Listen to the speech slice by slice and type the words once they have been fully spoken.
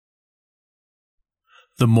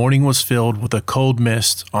The morning was filled with a cold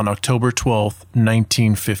mist on October 12,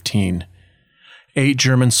 1915. 8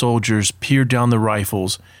 German soldiers peered down the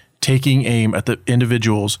rifles, taking aim at the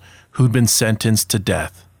individuals who'd been sentenced to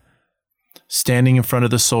death. Standing in front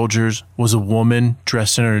of the soldiers was a woman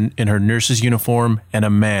dressed in her nurse's uniform and a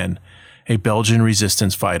man, a Belgian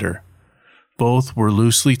resistance fighter. Both were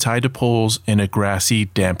loosely tied to poles in a grassy,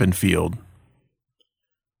 dampened field.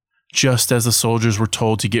 Just as the soldiers were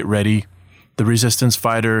told to get ready, the resistance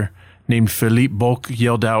fighter named Philippe Bock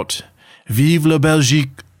yelled out, "Vive la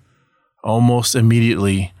Belgique!" Almost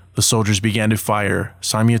immediately, the soldiers began to fire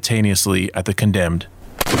simultaneously at the condemned.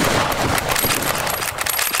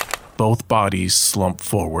 Both bodies slumped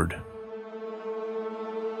forward.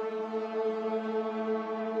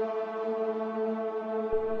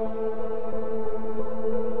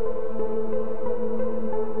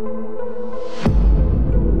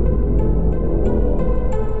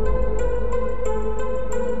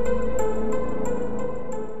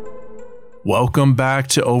 Welcome back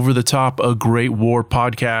to Over the Top, a Great War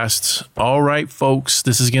podcast. All right, folks,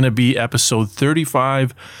 this is going to be episode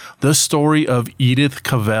 35, the story of Edith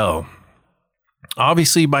Cavell.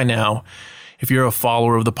 Obviously, by now, if you're a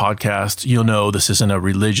follower of the podcast, you'll know this isn't a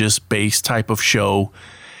religious-based type of show.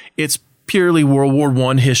 It's purely World War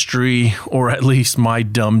I history, or at least my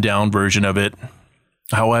dumbed-down version of it.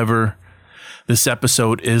 However, this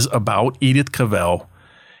episode is about Edith Cavell,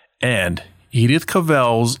 and Edith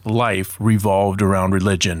Cavell's life revolved around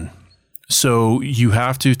religion. So you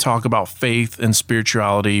have to talk about faith and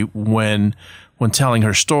spirituality when telling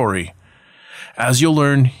her story. As you'll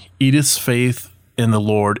learn, Edith's faith in the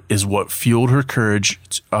Lord is what fueled her courage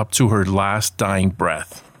up to her last dying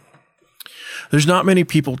breath. There's not many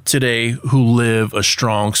people today who live a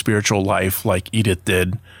strong spiritual life like Edith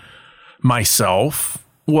did. Myself,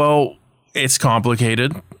 well, it's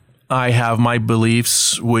complicated. I have my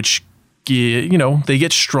beliefs, which they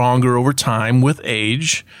get stronger over time with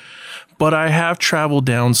age, but I have traveled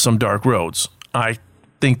down some dark roads. I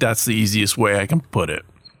think that's the easiest way I can put it.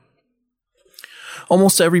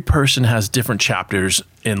 Almost every person has different chapters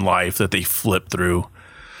in life that they flip through.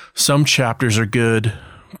 Some chapters are good,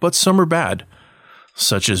 but some are bad,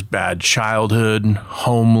 such as bad childhood,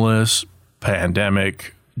 homeless,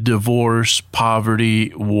 pandemic, divorce,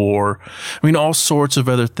 poverty, war. All sorts of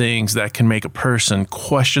other things that can make a person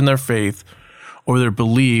question their faith or their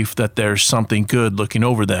belief that there's something good looking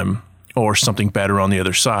over them or something better on the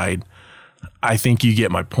other side. I think you get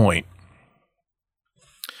my point.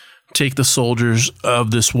 Take the soldiers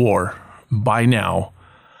of this war. By now,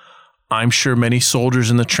 I'm sure many soldiers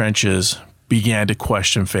in the trenches began to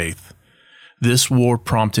question faith. This war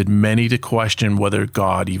prompted many to question whether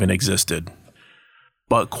God even existed.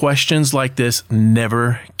 But questions like this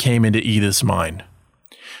never came into Edith's mind.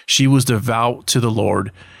 She was devout to the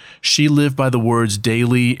Lord. She lived by the words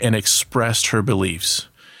daily and expressed her beliefs,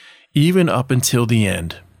 even up until the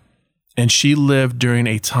end. And she lived during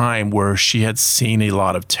a time where she had seen a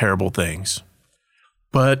lot of terrible things.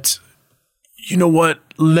 But you know what?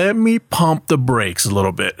 Let me pump the brakes a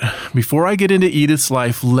little bit. Before I get into Edith's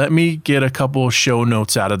life, let me get a couple of show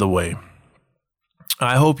notes out of the way.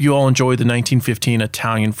 I hope you all enjoyed the 1915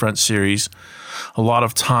 Italian Front series. A lot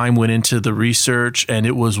of time went into the research, and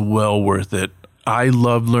it was well worth it. I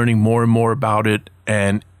loved learning more and more about it,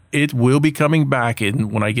 and it will be coming back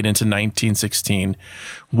when I get into 1916,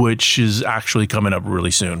 which is actually coming up really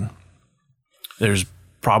soon. There's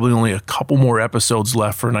probably only a couple more episodes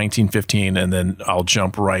left for 1915, and then I'll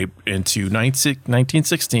jump right into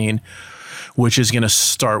 1916, which is going to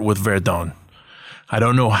start with Verdun. I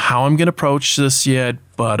don't know how I'm going to approach this yet,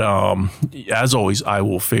 but as always, I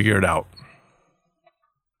will figure it out.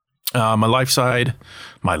 Did I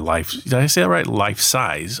say that right? Life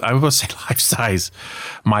size. I was going to say life size.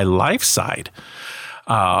 My life side.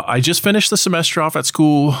 I just finished the semester off at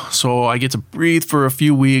school, so I get to breathe for a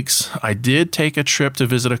few weeks. I did take a trip to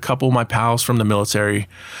visit a couple of my pals from the military,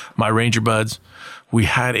 my Ranger buds. We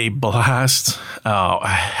had a blast, a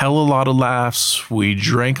hell of a lot of laughs. We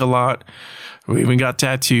drank a lot. We even got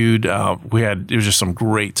tattooed. It was just some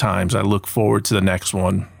great times. I look forward to the next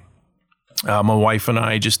one. My wife and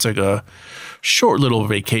I just took a short little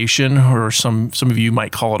vacation, or some of you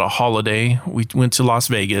might call it a holiday. We went to Las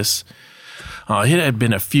Vegas. It had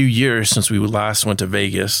been a few years since we last went to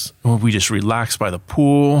Vegas. We just relaxed by the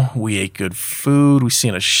pool. We ate good food. We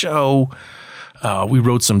seen a show. We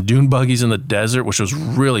rode some dune buggies in the desert, which was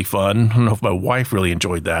really fun. I don't know if my wife really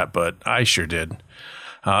enjoyed that, but I sure did.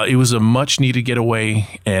 It was a much needed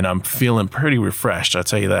getaway, and I'm feeling pretty refreshed, I'll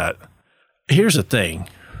tell you that. Here's the thing.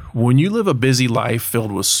 When you live a busy life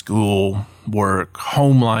filled with school, work,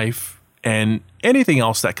 home life, and anything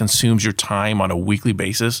else that consumes your time on a weekly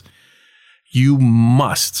basis, you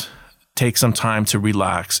must take some time to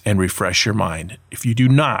relax and refresh your mind. If you do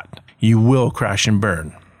not, you will crash and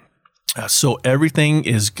burn. So everything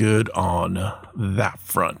is good on that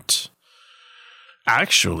front.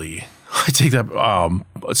 Actually, I take that.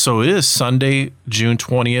 So it is Sunday, June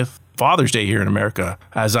 20th, Father's Day here in America.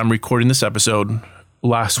 As I'm recording this episode,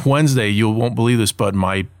 last Wednesday, you won't believe this, but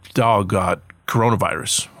my dog got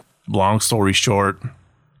coronavirus. Long story short,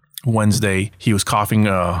 Wednesday, he was coughing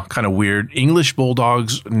kind of weird. English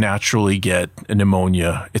bulldogs naturally get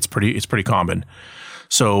pneumonia. It's pretty common.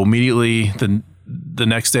 So immediately the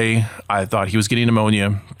next day, I thought he was getting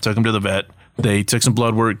pneumonia. Took him to the vet. They took some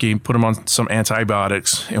blood work, put him on some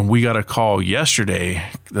antibiotics, and we got a call yesterday.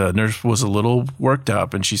 The nurse was a little worked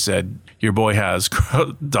up, and she said, "Your boy has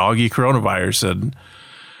doggy coronavirus." And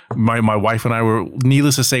my wife and I were,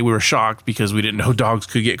 needless to say, we were shocked because we didn't know dogs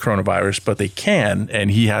could get coronavirus, but they can,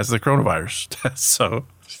 and he has the coronavirus. So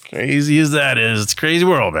crazy as that is, it's a crazy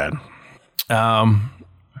world, man.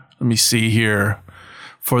 Let me see here.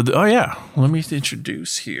 Let me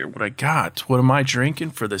introduce here what I got. What am I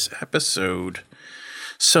drinking for this episode?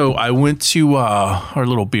 So I went to our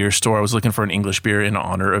little beer store. I was looking for an English beer in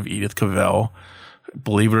honor of Edith Cavell.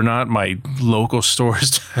 Believe it or not, my local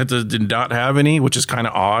stores did not have any, which is kind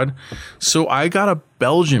of odd. So I got a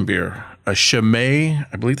Belgian beer, a Chimay.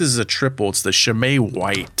 I believe this is a triple. It's the Chimay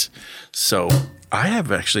White. So I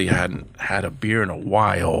have actually hadn't had a beer in a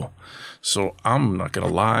while. So I'm not going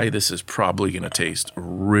to lie, this is probably going to taste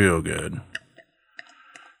real good.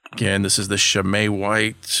 Again, this is the Chimay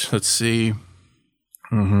White. Let's see.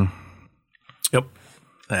 Yep,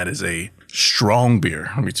 that is a strong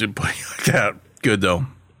beer. Let me just put it like that. Good though.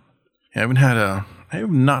 I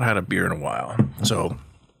have not had a beer in a while. So,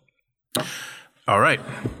 all right.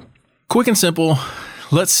 Quick and simple.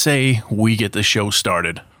 Let's say we get the show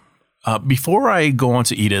started. Before I go on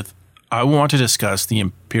to Edith, I want to discuss the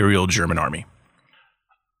Imperial German Army.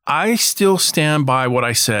 I still stand by what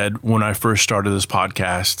I said when I first started this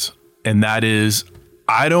podcast, and that is,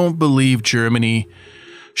 I don't believe Germany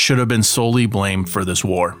should have been solely blamed for this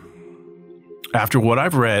war. After what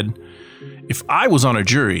I've read, if I was on a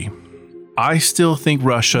jury, I still think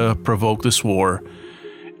Russia provoked this war,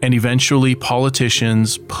 and eventually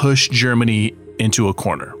politicians pushed Germany into a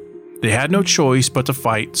corner. They had no choice but to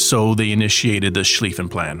fight, so they initiated the Schlieffen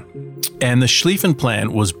Plan. And the Schlieffen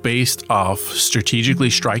Plan was based off strategically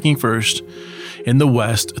striking first in the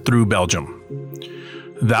west through Belgium.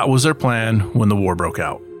 That was their plan when the war broke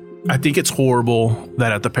out. I think it's horrible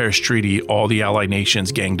that at the Paris Treaty, all the Allied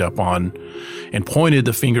nations ganged up on and pointed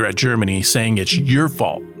the finger at Germany, saying it's your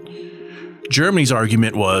fault. Germany's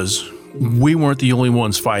argument was, we weren't the only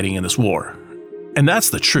ones fighting in this war. And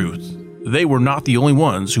that's the truth. They were not the only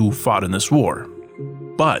ones who fought in this war.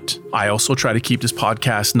 But I also try to keep this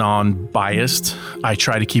podcast non-biased. I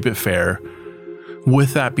try to keep it fair.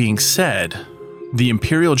 With that being said, the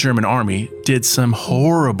Imperial German Army did some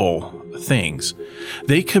horrible things.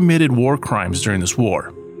 They committed war crimes during this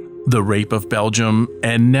war. The rape of Belgium,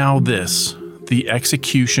 and now this, the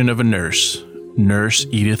execution of a nurse, Nurse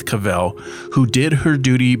Edith Cavell, who did her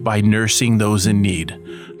duty by nursing those in need,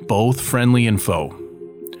 both friendly and foe.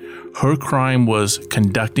 Her crime was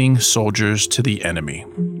conducting soldiers to the enemy.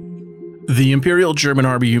 The Imperial German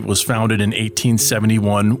Army was founded in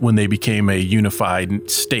 1871 when they became a unified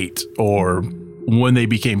state, or when they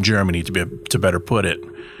became Germany, to better put it.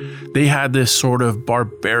 They had this sort of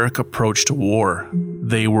barbaric approach to war.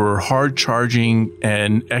 They were hard-charging,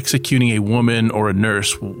 and executing a woman or a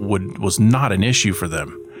nurse was not an issue for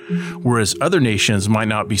them, whereas other nations might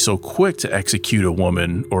not be so quick to execute a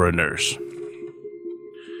woman or a nurse.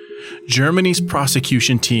 Germany's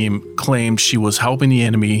prosecution team claimed she was helping the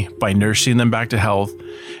enemy by nursing them back to health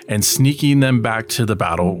and sneaking them back to the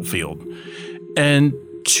battlefield. And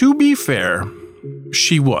to be fair,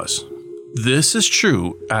 she was. This is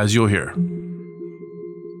true, as you'll hear.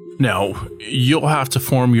 Now, you'll have to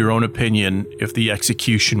form your own opinion if the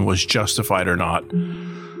execution was justified or not.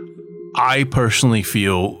 I personally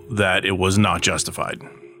feel that it was not justified.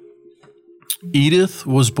 Edith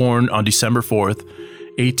was born on December 4th,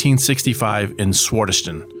 1865 in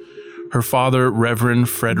Swartesten. Her father, Reverend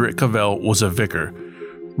Frederick Cavell, was a vicar.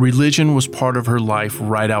 Religion was part of her life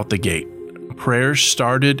right out the gate. Prayers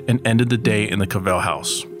started and ended the day in the Cavell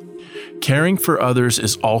house. Caring for others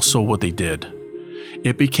is also what they did.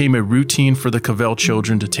 It became a routine for the Cavell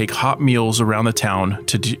children to take hot meals around the town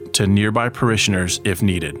to nearby parishioners if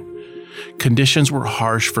needed. Conditions were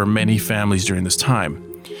harsh for many families during this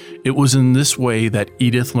time. It was in this way that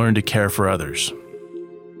Edith learned to care for others.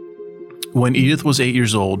 When Edith was 8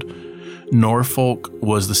 years old, Norfolk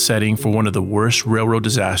was the setting for one of the worst railroad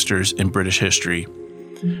disasters in British history.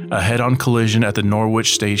 A head-on collision at the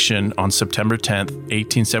Norwich station on September 10,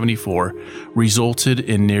 1874, resulted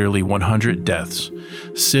in nearly 100 deaths.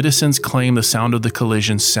 Citizens claim the sound of the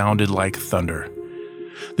collision sounded like thunder.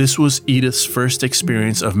 This was Edith's first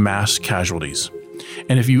experience of mass casualties.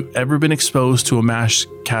 And if you've ever been exposed to a mass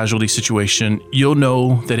casualty situation, you'll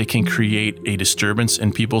know that it can create a disturbance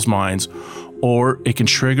in people's minds, or it can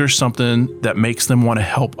trigger something that makes them want to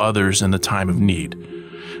help others in the time of need.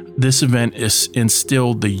 This event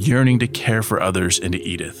instilled the yearning to care for others into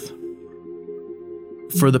Edith.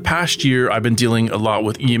 For the past year, I've been dealing a lot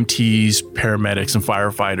with EMTs, paramedics, and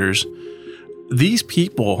firefighters. These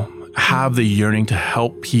people have the yearning to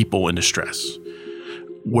help people in distress,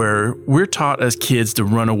 where we're taught as kids to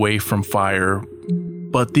run away from fire,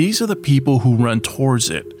 but these are the people who run towards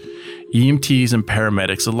it, EMTs and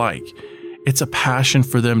paramedics alike. It's a passion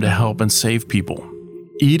for them to help and save people.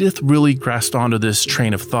 Edith really grasped onto this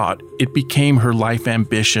train of thought. It became her life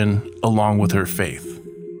ambition along with her faith.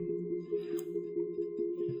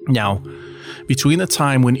 Now, between the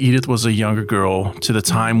time when Edith was a younger girl to the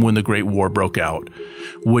time when the Great War broke out,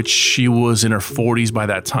 which she was in her 40s by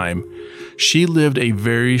that time, she lived a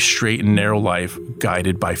very straight and narrow life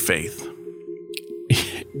guided by faith.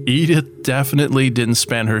 Edith definitely didn't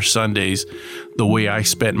spend her Sundays the way I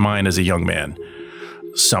spent mine as a young man.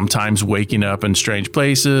 Sometimes waking up in strange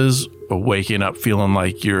places, or waking up feeling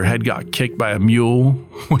like your head got kicked by a mule,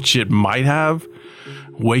 which it might have.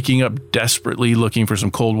 Waking up desperately looking for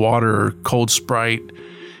some cold water or cold Sprite,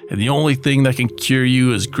 and the only thing that can cure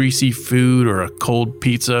you is greasy food or a cold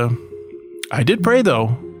pizza. I did pray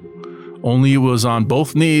though, only it was on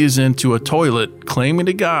both knees into a toilet, claiming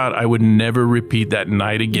to God I would never repeat that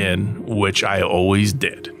night again, which I always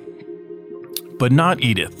did. But not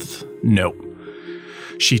Edith, no.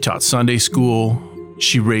 She taught Sunday school,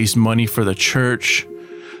 she raised money for the church,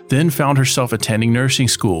 then found herself attending nursing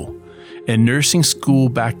school. And nursing school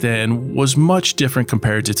back then was much different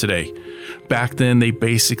compared to today. Back then, they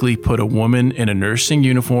basically put a woman in a nursing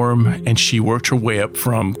uniform and she worked her way up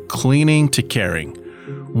from cleaning to caring.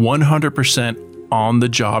 100%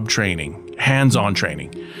 on-the-job training, hands-on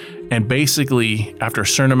training. And basically, after a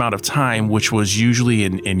certain amount of time, which was usually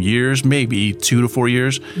in years, maybe 2 to 4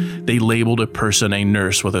 years, they labeled a person a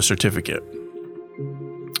nurse with a certificate.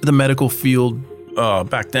 The medical field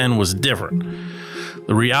back then was different.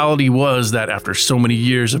 The reality was that after so many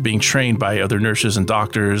years of being trained by other nurses and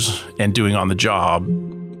doctors and doing on the job,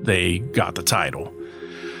 they got the title.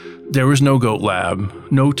 There was no GOAT lab,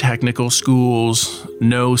 no technical schools,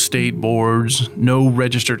 no state boards, no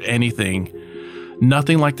registered anything.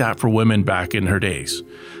 Nothing like that for women back in her days.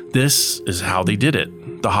 This is how they did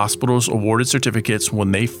it. The hospitals awarded certificates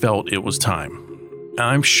when they felt it was time.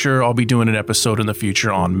 I'm sure I'll be doing an episode in the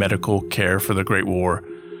future on medical care for the Great War.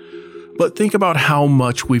 But think about how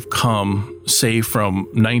much we've come, say, from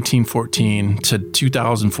 1914 to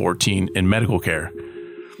 2014 in medical care.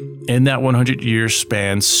 In that 100-year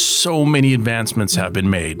span, so many advancements have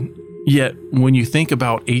been made. Yet, when you think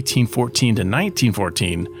about 1814 to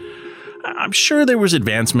 1914, I'm sure there was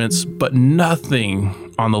advancements, but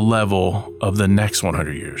nothing on the level of the next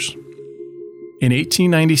 100 years. In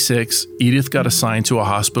 1896, Edith got assigned to a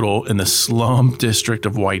hospital in the slum district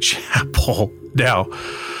of Whitechapel. Now,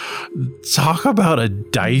 talk about a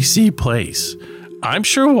dicey place. I'm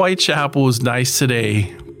sure Whitechapel is nice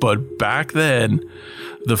today, but back then,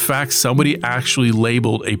 the fact somebody actually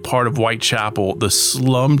labeled a part of Whitechapel the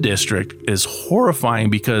slum district is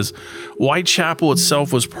horrifying, because Whitechapel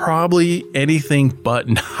itself was probably anything but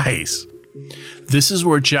nice. This is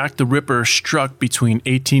where Jack the Ripper struck between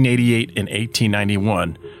 1888 and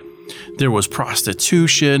 1891. There was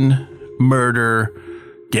prostitution, murder,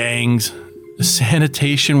 gangs.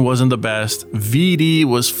 Sanitation wasn't the best. VD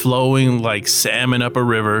was flowing like salmon up a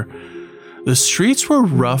river. The streets were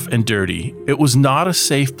rough and dirty. It was not a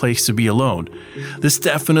safe place to be alone. This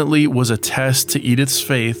definitely was a test to Edith's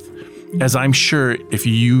faith, as I'm sure if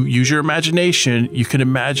you use your imagination, you can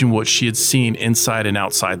imagine what she had seen inside and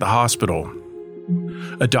outside the hospital.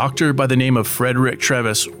 A doctor by the name of Frederick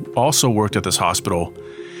Trevis also worked at this hospital.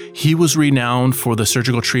 He was renowned for the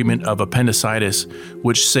surgical treatment of appendicitis,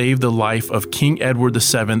 which saved the life of King Edward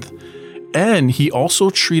VII, and he also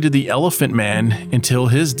treated the Elephant Man until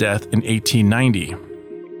his death in 1890.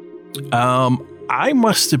 I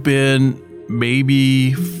must have been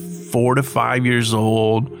maybe 4 to 5 years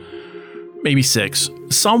old, maybe 6,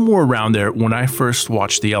 somewhere around there when I first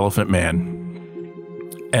watched The Elephant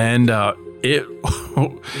Man. And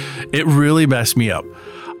it really messed me up.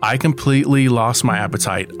 I completely lost my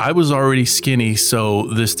appetite. I was already skinny, so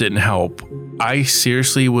this didn't help. I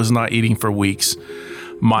seriously was not eating for weeks.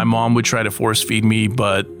 My mom would try to force feed me,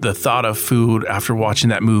 but the thought of food after watching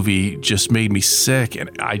that movie just made me sick, and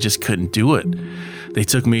I just couldn't do it. They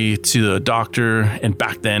took me to the doctor, and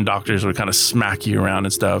back then doctors would kind of smack you around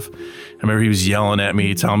and stuff. I remember he was yelling at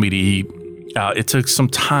me, telling me to eat. It took some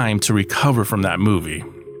time to recover from that movie.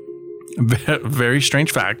 Very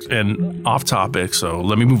strange fact and off topic, so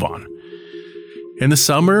let me move on. In the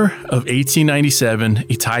summer of 1897,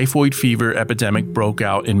 a typhoid fever epidemic broke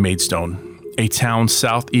out in Maidstone, a town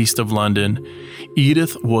southeast of London.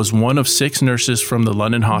 Edith was one of 6 nurses from the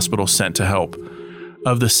London hospital sent to help.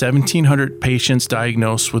 Of the 1,700 patients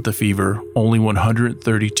diagnosed with the fever, only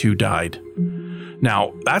 132 died.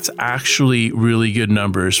 Now, that's actually really good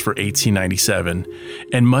numbers for 1897,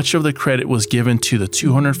 and much of the credit was given to the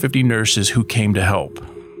 250 nurses who came to help.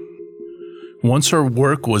 Once her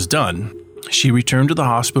work was done, she returned to the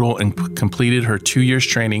hospital and completed her 2 years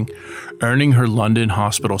training, earning her London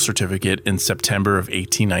hospital certificate in September of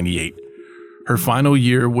 1898. Her final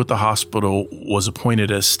year with the hospital was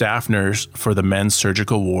appointed as staff nurse for the men's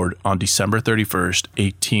surgical ward on December 31st,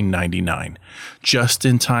 1899, just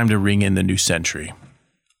in time to ring in the new century.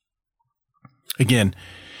 Again,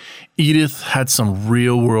 Edith had some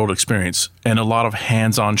real-world experience and a lot of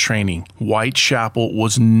hands-on training. Whitechapel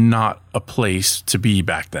was not a place to be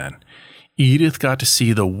back then. Edith got to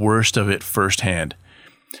see the worst of it firsthand.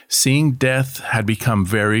 Seeing death had become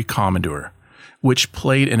very common to her, which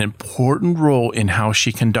played an important role in how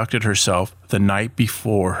she conducted herself the night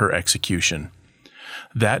before her execution.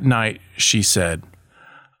 That night, she said,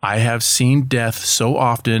 "I have seen death so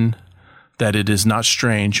often that it is not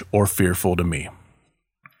strange or fearful to me."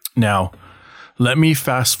 Now, let me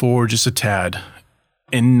fast forward just a tad.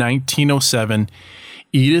 In 1907,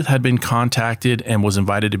 Edith had been contacted and was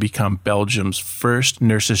invited to become Belgium's first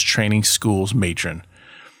nurses training school's matron,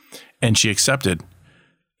 and she accepted.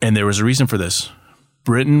 And there was a reason for this.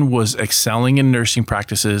 Britain was excelling in nursing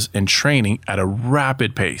practices and training at a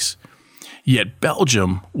rapid pace. Yet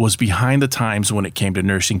Belgium was behind the times when it came to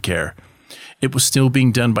nursing care. It was still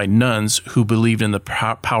being done by nuns who believed in the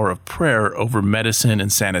power of prayer over medicine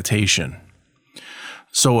and sanitation.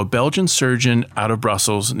 So a Belgian surgeon out of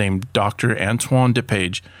Brussels named Dr. Antoine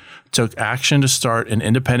Depage took action to start an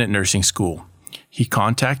independent nursing school. He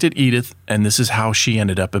contacted Edith, and this is how she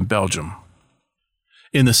ended up in Belgium.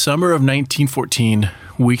 In the summer of 1914,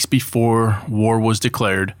 weeks before war was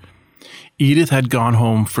declared, Edith had gone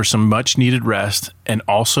home for some much-needed rest and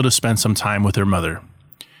also to spend some time with her mother.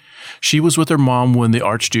 She was with her mom when the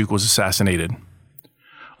Archduke was assassinated.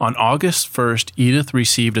 On August 1st, Edith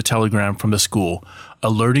received a telegram from the school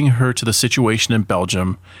alerting her to the situation in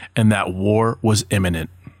Belgium and that war was imminent.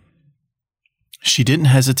 She didn't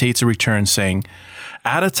hesitate to return, saying,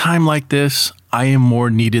 "At a time like this, I am more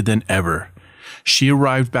needed than ever." She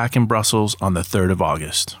arrived back in Brussels on the 3rd of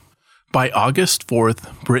August. By August 4th,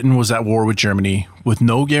 Britain was at war with Germany, with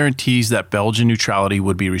no guarantees that Belgian neutrality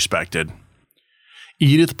would be respected.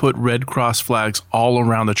 Edith put Red Cross flags all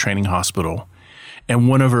around the training hospital, and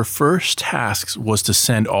one of her first tasks was to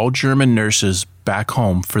send all German nurses back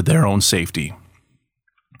home for their own safety.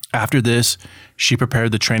 After this, she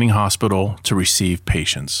prepared the training hospital to receive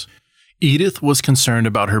patients. Edith was concerned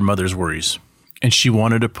about her mother's worries, and she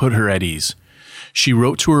wanted to put her at ease. She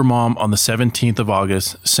wrote to her mom on the 17th of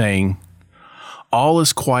August saying, "All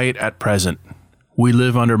is quiet at present. We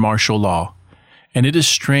live under martial law, and it is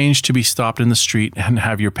strange to be stopped in the street and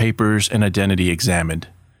have your papers and identity examined.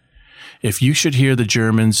 If you should hear the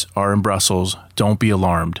Germans are in Brussels, don't be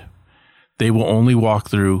alarmed. They will only walk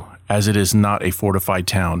through, as it is not a fortified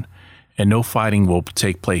town, and no fighting will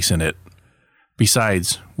take place in it.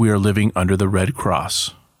 Besides, we are living under the Red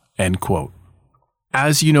Cross." End quote.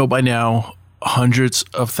 As you know by now, hundreds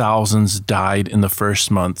of thousands died in the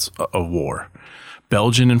first months of war.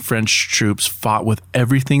 Belgian and French troops fought with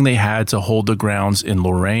everything they had to hold the grounds in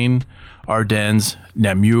Lorraine, Ardennes,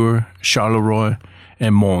 Namur, Charleroi,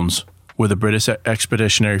 and Mons, where the British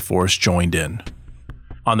Expeditionary Force joined in.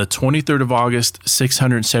 On the 23rd of August,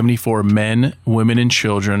 674 men, women, and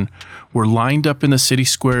children were lined up in the city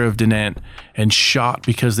square of Dinant and shot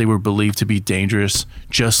because they were believed to be dangerous,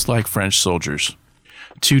 just like French soldiers.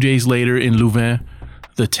 2 days later in Louvain,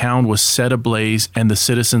 the town was set ablaze and the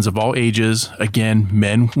citizens of all ages, again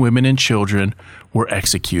men, women, and children, were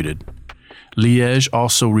executed. Liège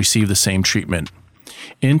also received the same treatment.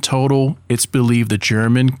 In total, it's believed the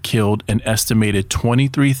German killed an estimated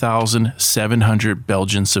 23,700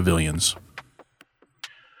 Belgian civilians.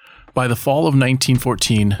 By the fall of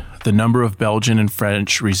 1914, the number of Belgian and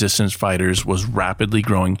French resistance fighters was rapidly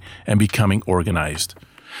growing and becoming organized.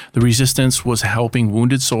 The resistance was helping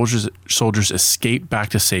wounded soldiers escape back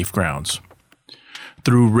to safe grounds.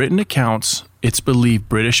 Through written accounts, it's believed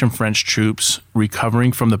British and French troops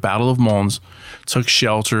recovering from the Battle of Mons took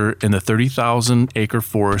shelter in the 30,000-acre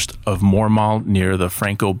forest of Mormal near the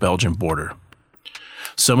Franco-Belgian border.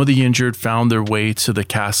 Some of the injured found their way to the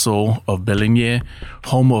castle of Belligny,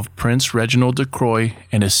 home of Prince Reginald de Croix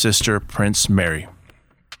and his sister Prince Marie.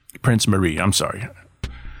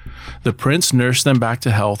 The prince nursed them back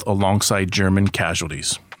to health alongside German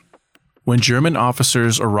casualties. When German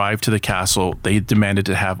officers arrived to the castle, they demanded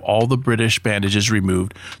to have all the British bandages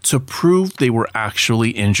removed to prove they were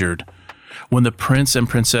actually injured. When the prince and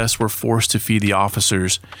princess were forced to feed the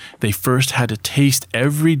officers, they first had to taste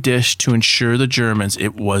every dish to ensure the Germans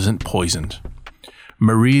it wasn't poisoned.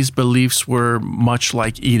 Marie's beliefs were much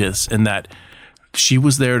like Edith's in that she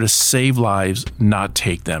was there to save lives, not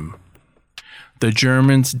take them. The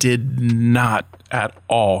Germans did not at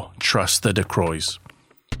all trust the de Croix,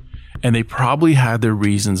 and they probably had their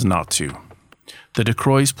reasons not to. The de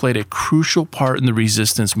Croix played a crucial part in the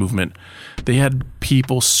resistance movement. They had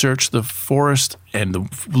people search the forest and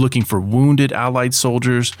looking for wounded Allied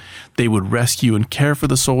soldiers. They would rescue and care for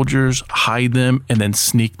the soldiers, hide them, and then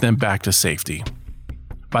sneak them back to safety.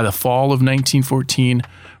 By the fall of 1914,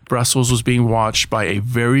 Brussels was being watched by a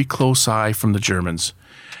very close eye from the Germans.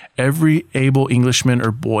 Every able Englishman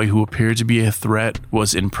or boy who appeared to be a threat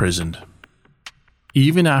was imprisoned.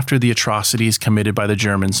 Even after the atrocities committed by the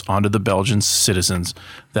Germans onto the Belgian citizens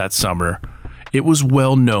that summer, it was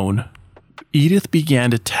well known Edith began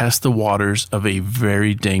to test the waters of a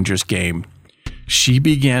very dangerous game. She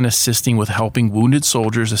began assisting with helping wounded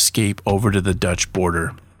soldiers escape over to the Dutch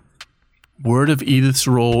border. Word of Edith's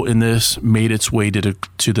role in this made its way to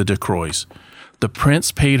the de Croix. The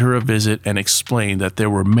prince paid her a visit and explained that there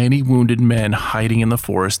were many wounded men hiding in the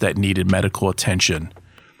forest that needed medical attention.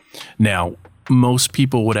 Now, most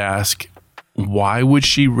people would ask, why would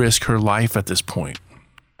she risk her life at this point?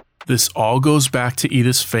 This all goes back to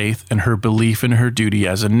Edith's faith and her belief in her duty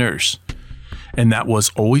as a nurse, and that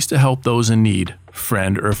was always to help those in need,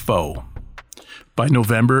 friend or foe. By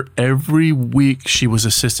November, every week she was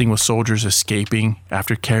assisting with soldiers escaping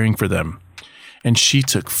after caring for them, and she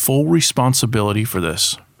took full responsibility for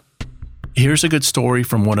this. Here's a good story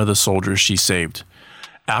from one of the soldiers she saved.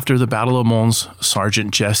 After the Battle of Mons,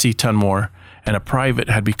 Sergeant Jesse Tunmore and a private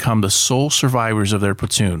had become the sole survivors of their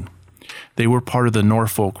platoon. They were part of the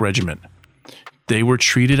Norfolk Regiment. They were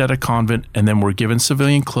treated at a convent and then were given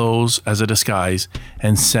civilian clothes as a disguise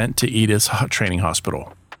and sent to Edith's training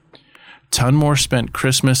hospital. Tunmore spent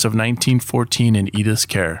Christmas of 1914 in Edith's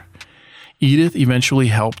care. Edith eventually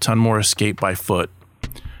helped Tunmore escape by foot.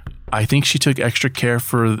 I think she took extra care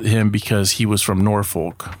for him because he was from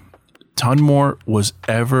Norfolk. Tunmore was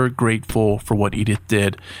ever grateful for what Edith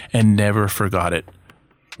did and never forgot it.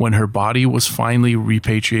 When her body was finally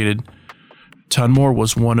repatriated, Tunmore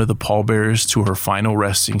was one of the pallbearers to her final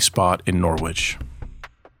resting spot in Norwich.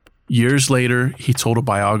 Years later, he told a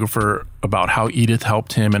biographer about how Edith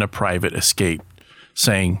helped him and a private escape,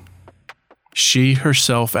 saying, "She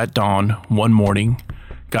herself at dawn one morning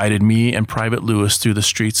guided me and Private Lewis through the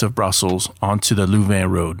streets of Brussels onto the Louvain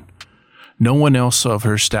Road. No one else of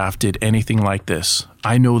her staff did anything like this.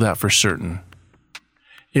 I know that for certain.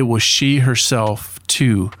 It was she herself,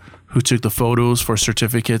 too, who took the photos for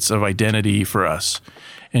certificates of identity for us,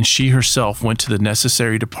 and she herself went to the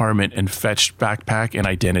necessary department and fetched backpack and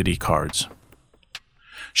identity cards.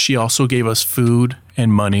 She also gave us food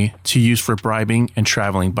and money to use for bribing and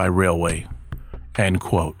traveling by railway." End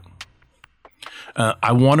quote.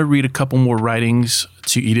 I want to read a couple more writings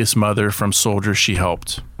to Edith's mother from soldiers she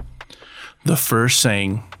helped. The first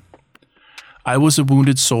saying, "I was a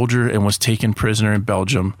wounded soldier and was taken prisoner in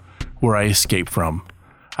Belgium, where I escaped from.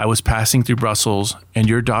 I was passing through Brussels, and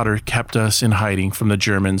your daughter kept us in hiding from the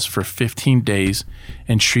Germans for 15 days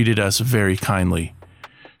and treated us very kindly.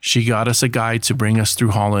 She got us a guide to bring us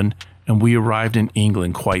through Holland, and we arrived in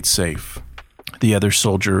England quite safe." The other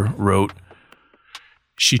soldier wrote,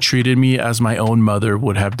 "She treated me as my own mother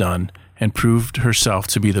would have done and proved herself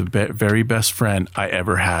to be the very best friend I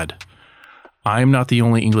ever had. I am not the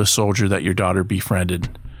only English soldier that your daughter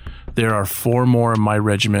befriended. There are 4 more of my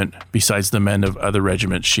regiment besides the men of other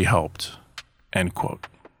regiments she helped." End quote.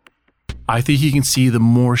 I think you can see the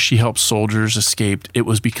more she helped soldiers escape, it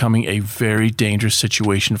was becoming a very dangerous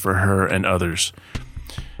situation for her and others.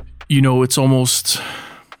 You know, it's almost,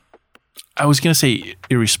 I was going to say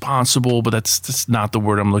irresponsible, but that's not the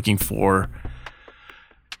word I'm looking for.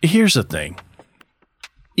 Here's the thing.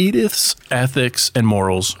 Edith's ethics and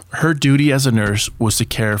morals, her duty as a nurse was to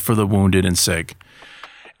care for the wounded and sick.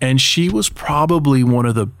 And she was probably one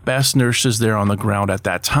of the best nurses there on the ground at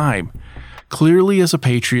that time. Clearly, as a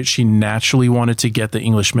patriot, she naturally wanted to get the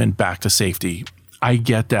Englishmen back to safety. I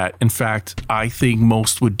get that. In fact, I think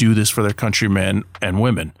most would do this for their countrymen and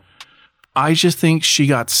women. I just think she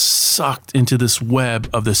got sucked into this web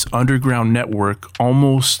of this underground network,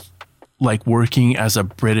 almost like working as a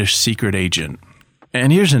British secret agent.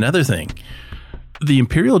 And here's another thing. The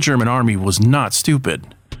Imperial German Army was not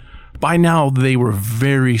stupid. By now, they were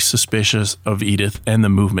very suspicious of Edith and the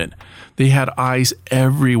movement. They had eyes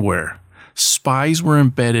everywhere. Spies were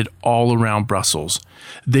embedded all around Brussels.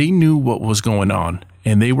 They knew what was going on,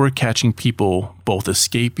 and they were catching people, both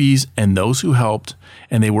escapees and those who helped,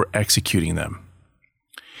 and they were executing them.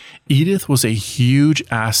 Edith was a huge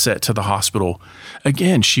asset to the hospital.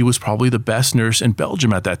 Again, she was probably the best nurse in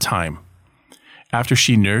Belgium at that time. After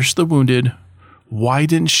she nursed the wounded, why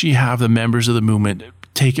didn't she have the members of the movement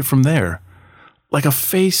take it from there? Like a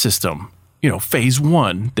phase system. Phase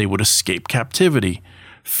 1, they would escape captivity.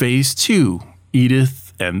 Phase 2,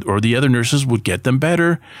 Edith or the other nurses would get them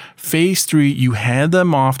better. Phase 3, you hand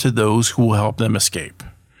them off to those who will help them escape.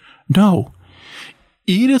 No.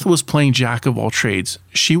 Edith was playing jack of all trades.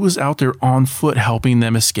 She was out there on foot helping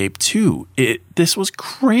them escape too. This was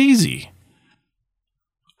crazy.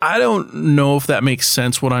 I don't know if that makes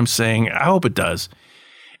sense what I'm saying. I hope it does.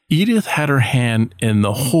 Edith had her hand in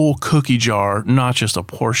the whole cookie jar, not just a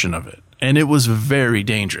portion of it. And it was very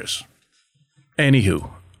dangerous. Anywho,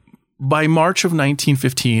 by March of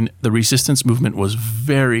 1915, the resistance movement was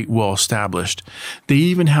very well established. They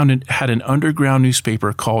even had an underground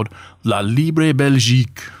newspaper called La Libre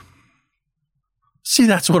Belgique. See,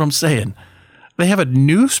 that's what I'm saying. They have a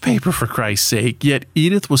newspaper, for Christ's sake, yet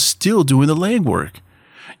Edith was still doing the legwork.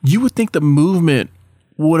 You would think the movement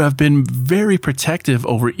would have been very protective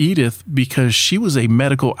over Edith because she was a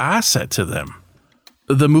medical asset to them.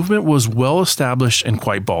 The movement was well established and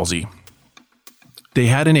quite ballsy. They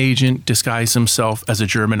had an agent disguise himself as a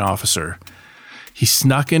German officer. He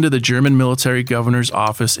snuck into the German military governor's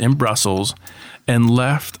office in Brussels and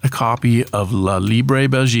left a copy of La Libre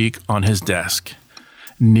Belgique on his desk.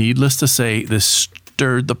 Needless to say, this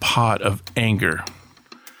stirred the pot of anger.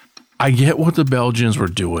 I get what the Belgians were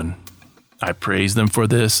doing. I praise them for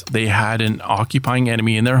this. They had an occupying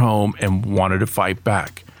enemy in their home and wanted to fight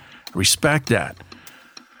back. Respect that.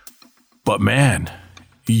 But man,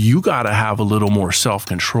 you got to have a little more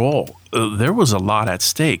self-control. There was a lot at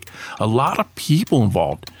stake, a lot of people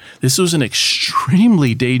involved. This was an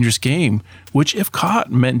extremely dangerous game, which if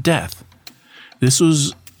caught meant death. This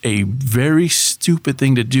was a very stupid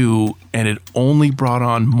thing to do, and it only brought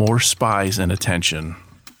on more spies and attention.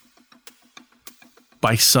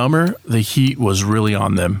 By summer, the heat was really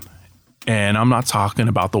on them, and I'm not talking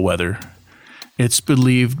about the weather. It's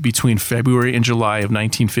believed between February and July of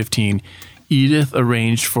 1915, Edith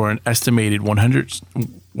arranged for an estimated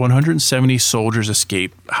 170 soldiers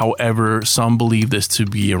escape. However, some believe this to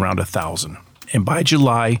be around 1,000. And by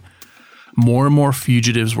July, more and more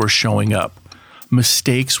fugitives were showing up.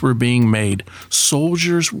 Mistakes were being made.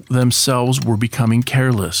 Soldiers themselves were becoming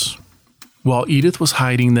careless. While Edith was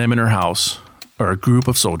hiding them in her house, or a group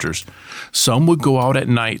of soldiers, some would go out at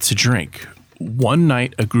night to drink. One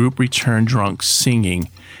night, a group returned drunk, singing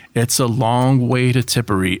 "It's a Long Way to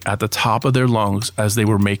Tipperary" at the top of their lungs as they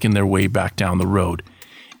were making their way back down the road.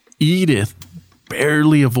 Edith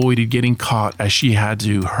barely avoided getting caught as she had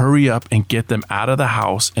to hurry up and get them out of the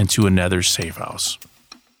house and to another safe house.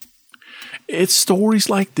 It's stories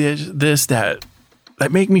like this that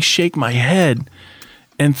make me shake my head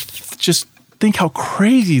and just think how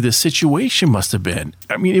crazy the situation must have been.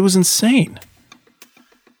 I mean, it was insane.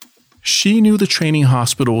 She knew the training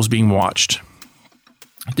hospital was being watched.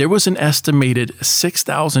 There was an estimated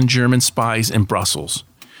 6,000 German spies in Brussels.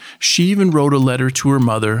 She even wrote a letter to her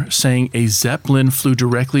mother saying a Zeppelin flew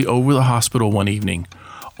directly over the hospital one evening,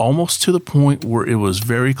 almost to the point where it was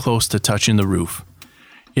very close to touching the roof.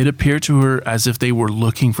 It appeared to her as if they were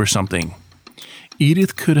looking for something.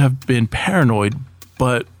 Edith could have been paranoid,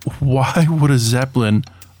 but why would a Zeppelin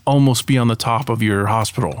almost be on the top of your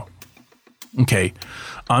hospital? Okay,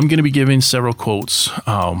 I'm going to be giving several quotes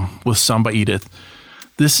with some by Edith.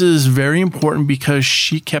 This is very important because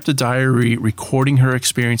she kept a diary recording her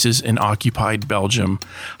experiences in occupied Belgium.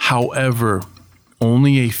 However,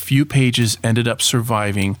 only a few pages ended up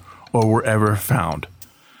surviving or were ever found.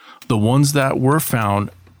 The ones that were found,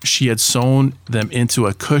 she had sewn them into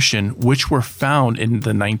a cushion, which were found in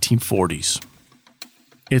the 1940s.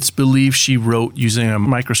 It's believed she wrote using a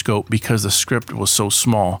microscope because the script was so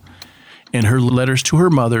small. In her letters to her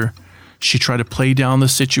mother, she tried to play down the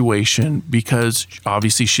situation because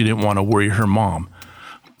obviously she didn't want to worry her mom.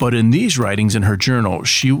 But in these writings in her journal,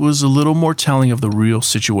 she was a little more telling of the real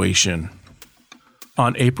situation.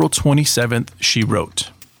 On April 27th, she wrote,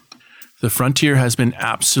 "The frontier has been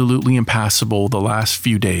absolutely impassable the last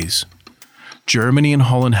few days. Germany and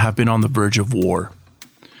Holland have been on the verge of war.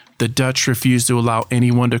 The Dutch refused to allow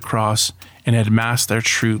anyone to cross and had massed their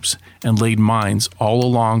troops and laid mines all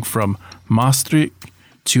along from Maastricht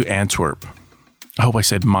to Antwerp." I hope I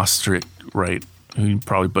said Maastricht right. You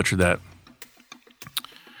probably butchered that.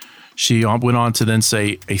 She went on to then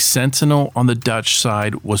say, "A sentinel on the Dutch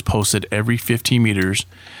side was posted every 15 meters,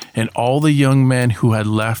 and all the young men who had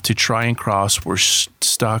left to try and cross were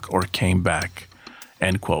stuck or came back."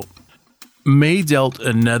 End quote. May dealt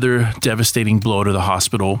another devastating blow to the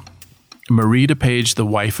hospital. Marie DePage, the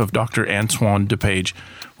wife of Dr. Antoine DePage,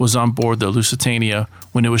 was on board the Lusitania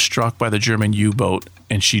when it was struck by the German U-boat,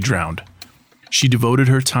 and she drowned. She devoted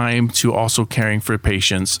her time to also caring for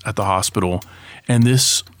patients at the hospital, and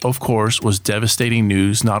this, of course, was devastating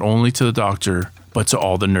news not only to the doctor, but to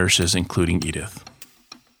all the nurses, including Edith.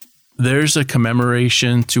 There's a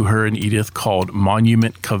commemoration to her and Edith called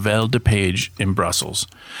Monument Cavell DePage in Brussels.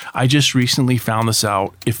 I just recently found this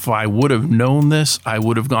out. If I would have known this, I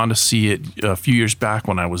would have gone to see it a few years back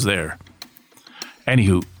when I was there.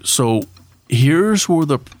 Anywho, so here's where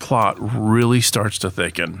the plot really starts to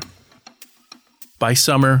thicken. By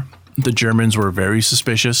summer, the Germans were very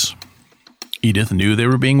suspicious. Edith knew they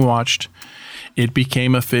were being watched. It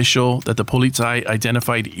became official that the Polizei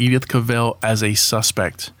identified Edith Cavell as a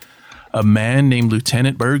suspect. A man named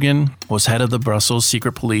Lieutenant Bergen was head of the Brussels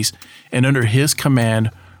secret police, and under his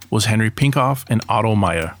command was Henry Pinkhoff and Otto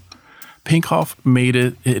Meyer. Pinkhoff made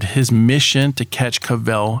it his mission to catch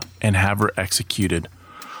Cavell and have her executed.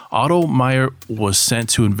 Otto Meyer was sent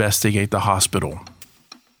to investigate the hospital.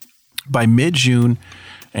 By mid-June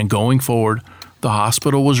and going forward, the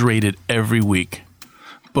hospital was raided every week.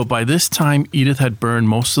 But by this time, Edith had burned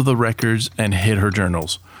most of the records and hid her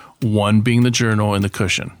journals, one being the journal in the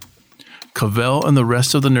cushion. Cavell and the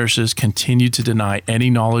rest of the nurses continued to deny any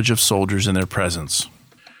knowledge of soldiers in their presence.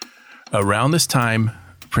 Around this time,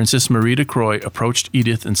 Princess Marie de Croix approached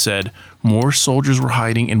Edith and said more soldiers were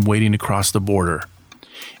hiding and waiting to cross the border.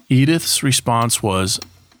 Edith's response was,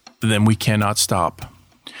 "Then we cannot stop.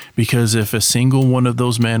 Because if a single one of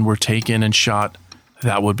those men were taken and shot,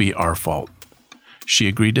 that would be our fault." She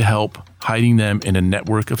agreed to help, hiding them in a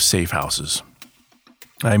network of safe houses.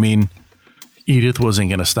 I mean, Edith wasn't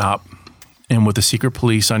going to stop. And with the secret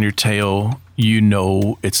police on your tail, you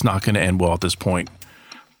know it's not going to end well at this point.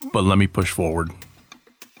 But let me push forward.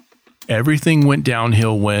 Everything went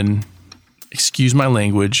downhill when, excuse my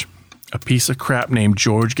language, a piece of crap named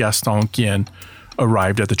George Gaston Quien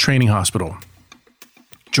arrived at the training hospital.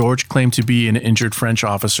 George claimed to be an injured French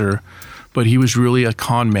officer, but he was really a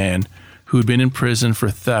con man who had been in prison for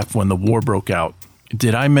theft when the war broke out.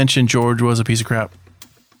 Did I mention George was a piece of crap?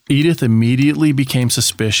 Edith immediately became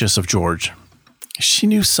suspicious of George. She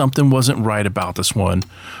knew something wasn't right about this one,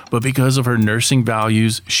 but because of her nursing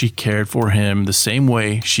values, she cared for him the same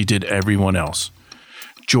way she did everyone else.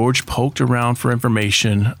 George poked around for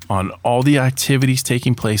information on all the activities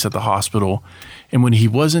taking place at the hospital, and when he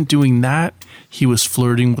wasn't doing that, he was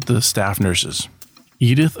flirting with the staff nurses.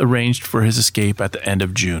 Edith arranged for his escape at the end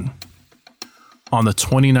of June. On the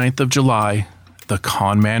 29th of July, the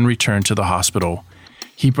con man returned to the hospital.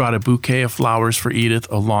 He brought a bouquet of flowers for Edith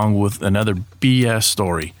along with another BS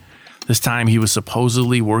story. This time he was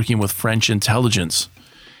supposedly working with French intelligence.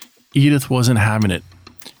 Edith wasn't having it.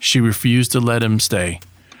 She refused to let him stay.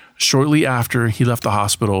 Shortly after he left the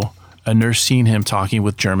hospital, a nurse seen him talking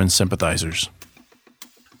with German sympathizers.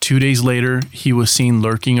 2 days later, he was seen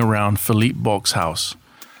lurking around Philippe Bolk's house.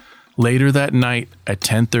 Later that night at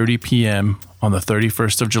 10:30 p.m. on the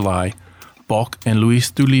 31st of July, Bolk and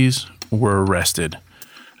Louise Thulis were arrested.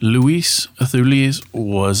 Louise Thulis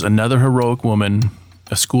was another heroic woman,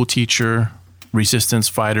 a school teacher, resistance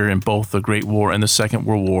fighter in both the Great War and the Second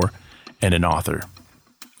World War, and an author.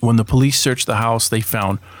 When the police searched the house, they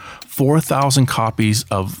found 4,000 copies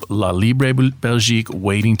of La Libre Belgique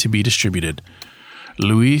waiting to be distributed.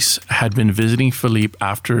 Louise had been visiting Philippe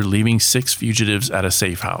after leaving 6 fugitives at a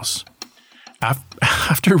safe house.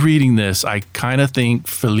 After reading this, I kind of think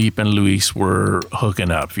Philippe and Louise were hooking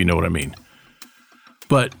up, if you know what I mean.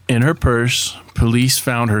 But in her purse, police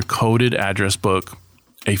found her coded address book,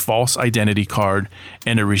 a false identity card,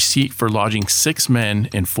 and a receipt for lodging 6 men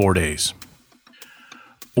in 4 days.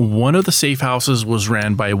 One of the safe houses was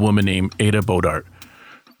ran by a woman named Ada Bodart.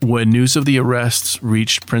 When news of the arrests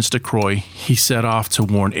reached Prince de Croix, he set off to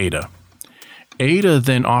warn Ada. Ada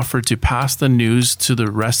then offered to pass the news to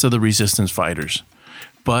the rest of the resistance fighters,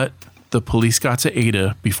 but the police got to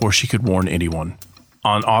Ada before she could warn anyone.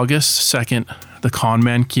 On August 2nd, the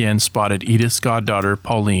conman Kien spotted Edith's goddaughter,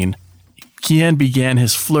 Pauline. Kien began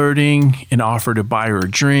his flirting and offered to buy her a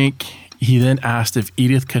drink. He then asked if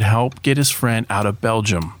Edith could help get his friend out of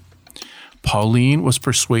Belgium. Pauline was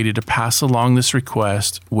persuaded to pass along this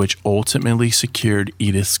request, which ultimately secured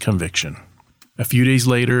Edith's conviction. A few days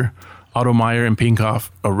later, Ottomeyer and Pinkoff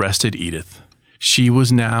arrested Edith. She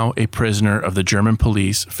was now a prisoner of the German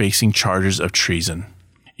police facing charges of treason.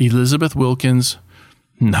 Elizabeth Wilkins,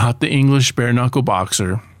 not the English bare-knuckle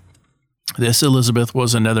boxer. This Elizabeth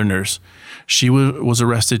was another nurse. She was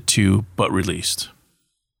arrested too, but released.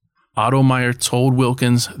 Ottomeyer told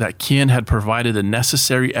Wilkins that Kien had provided the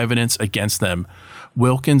necessary evidence against them.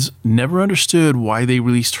 Wilkins never understood why they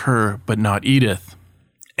released her, but not Edith.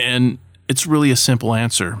 And it's really a simple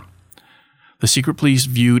answer. The secret police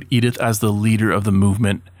viewed Edith as the leader of the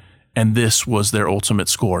movement, and this was their ultimate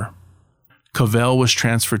score. Cavell was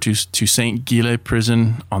transferred to St. Gilles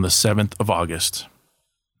prison on the 7th of August.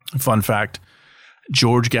 Fun fact,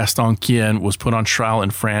 George Gaston Kien was put on trial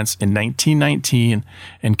in France in 1919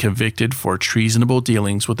 and convicted for treasonable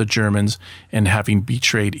dealings with the Germans and having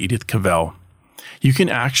betrayed Edith Cavell. You can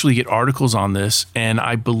actually get articles on this, and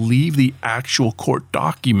I believe the actual court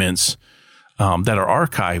documents that are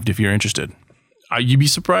archived if you're interested. You'd be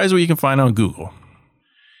surprised what you can find on Google.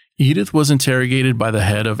 Edith was interrogated by the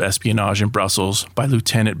head of espionage in Brussels by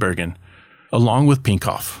Lieutenant Bergen, along with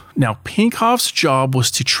Pinkoff. Now, Pinkoff's job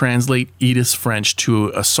was to translate Edith's French to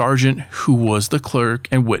a sergeant who was the clerk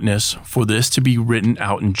and witness for this to be written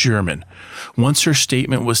out in German. Once her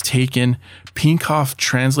statement was taken, Pinkoff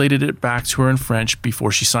translated it back to her in French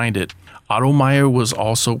before she signed it. Ottomeyer was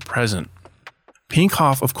also present.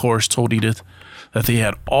 Pinkoff, of course, told Edith that they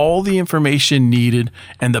had all the information needed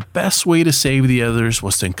and the best way to save the others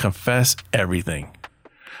was to confess everything.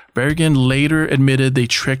 Bergen later admitted they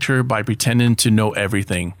tricked her by pretending to know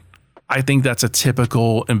everything. I think that's a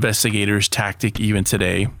typical investigator's tactic even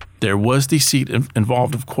today. There was deceit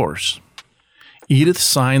involved, of course. Edith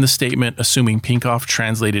signed the statement assuming Pinkoff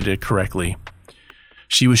translated it correctly.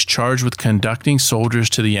 She was charged with conducting soldiers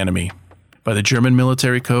to the enemy. By the German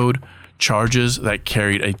military code, charges that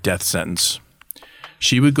carried a death sentence.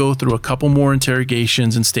 She would go through a couple more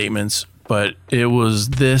interrogations and statements, but it was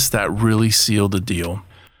this that really sealed the deal.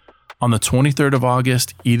 On the 23rd of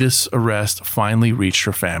August, Edith's arrest finally reached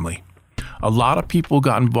her family. A lot of people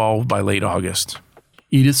got involved by late August.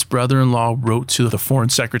 Edith's brother-in-law wrote to the Foreign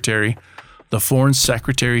Secretary. The Foreign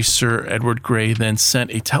Secretary, Sir Edward Grey, then sent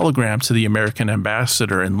a telegram to the American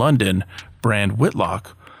ambassador in London, Brand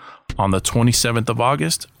Whitlock. On the 27th of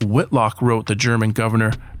August, Whitlock wrote the German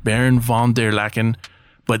governor, Baron von der Laken,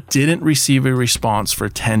 but didn't receive a response for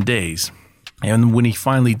 10 days. And when he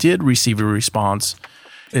finally did receive a response,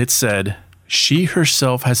 it said, she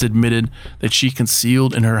herself has admitted that she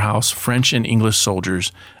concealed in her house French and English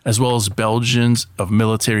soldiers, as well as Belgians of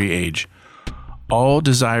military age, all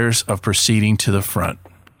desirous of proceeding to the front.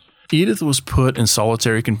 Edith was put in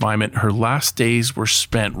solitary confinement. Her last days were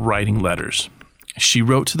spent writing letters. She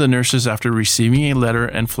wrote to the nurses after receiving a letter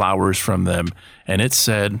and flowers from them, and it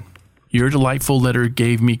said, your delightful letter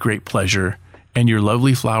gave me great pleasure, and your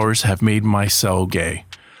lovely flowers have made my cell gay.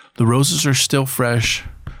 The roses are still fresh,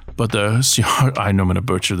 but I know I'm going to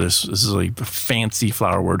butcher this. This is a fancy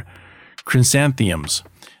flower word. Chrysanthemums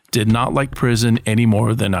did not like prison any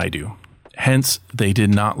more than I do. Hence, they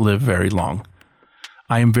did not live very long.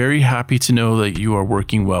 I am very happy to know that you are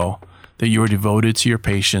working well, that you are devoted to your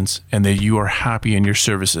patients, and that you are happy in your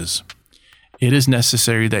services. It is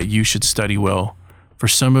necessary that you should study well, for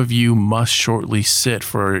some of you must shortly sit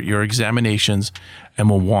for your examinations and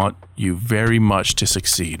will want you very much to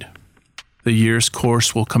succeed. The year's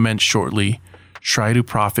course will commence shortly. Try to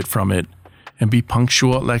profit from it and be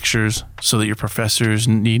punctual at lectures so that your professors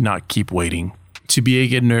need not keep waiting. To be a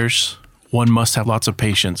good nurse, one must have lots of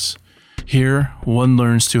patience. Here, one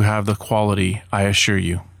learns to have the quality, I assure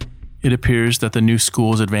you. It appears that the new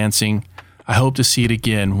school is advancing. I hope to see it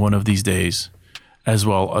again one of these days, as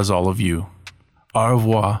well as all of you. Au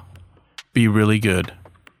revoir. Be really good.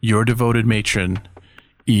 Your devoted matron,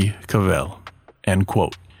 Edith Cavell. End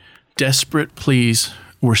quote. Desperate pleas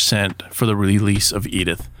were sent for the release of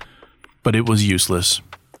Edith, but it was useless.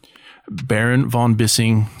 Baron von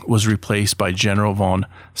Bissing was replaced by General von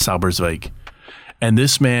Saubersweg, and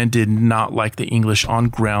this man did not like the English on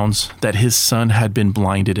grounds that his son had been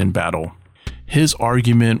blinded in battle. His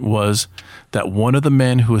argument was that one of the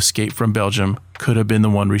men who escaped from Belgium could have been the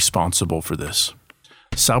one responsible for this.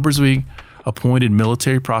 Saubersweg appointed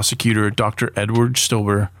military prosecutor Dr. Edward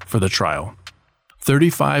Stober for the trial.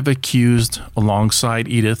 35 accused alongside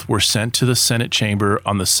Edith were sent to the Senate chamber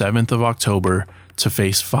on the 7th of October to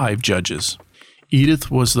face 5 judges.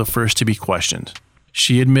 Edith was the first to be questioned.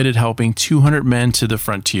 She admitted helping 200 men to the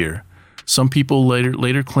frontier. Some people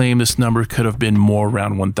later claim this number could have been more,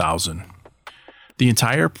 around 1,000. The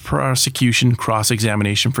entire prosecution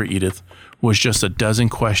cross-examination for Edith was just a dozen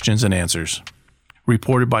questions and answers.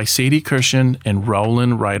 Reported by Sadie Kirshen and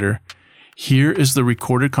Rowland Ryder, here is the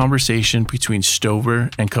recorded conversation between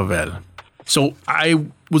Stober and Cavell. So I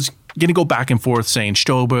was going to go back and forth saying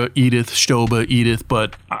Stober, Edith,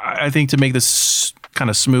 but I think to make this kind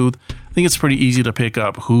of smooth, I think it's pretty easy to pick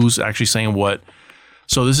up who's actually saying what.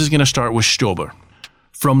 So this is going to start with Stober.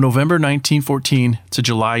 From November 1914 to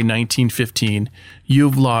July 1915, you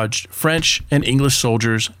have lodged French and English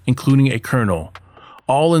soldiers, including a colonel,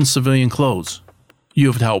 all in civilian clothes.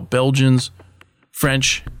 You have helped Belgians,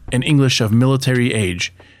 French, and English of military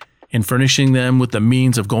age in furnishing them with the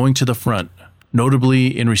means of going to the front, notably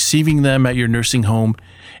in receiving them at your nursing home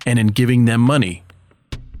and in giving them money.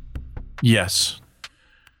 Yes.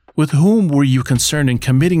 With whom were you concerned in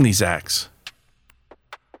committing these acts?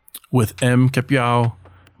 With M. Capiau,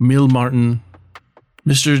 Mille Martin,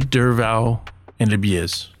 Mr. Derval, and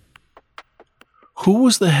Lebiez. Who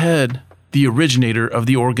was the head, the originator of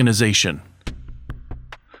the organization?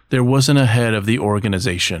 There wasn't a head of the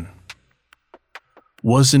organization.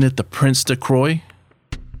 Wasn't it the Prince de Croix?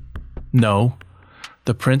 No,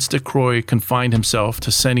 the Prince de Croix confined himself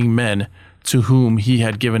to sending men to whom he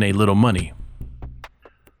had given a little money.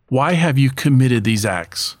 Why have you committed these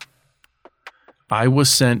acts? I was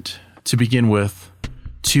sent, to begin with,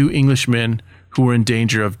 2 Englishmen who were in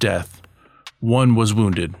danger of death. One was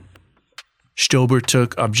wounded. Stober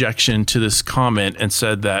took objection to this comment and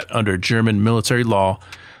said that under German military law,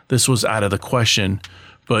 this was out of the question,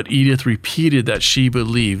 but Edith repeated that she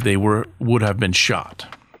believed they would have been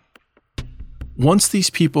shot. Once these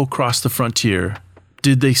people crossed the frontier,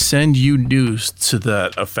 did they send you news to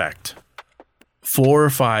that effect? 4 or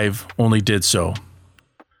 5 only did so.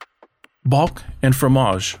 Balk and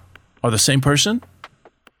Fromage are the same person?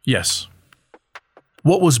 Yes.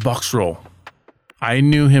 What was Balk's role? I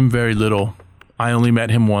knew him very little. I only met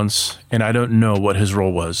him once, and I don't know what his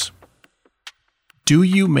role was. Do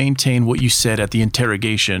you maintain what you said at the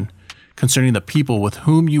interrogation concerning the people with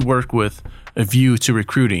whom you work with a view to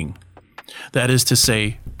recruiting? That is to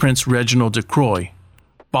say, Prince Reginald de Croix,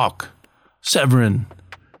 Balk, Severin,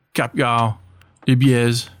 Capiau,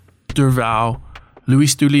 Lebiez, Derval,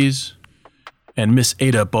 Louis Dulis, and Miss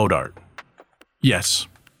Ada Bodart. Yes.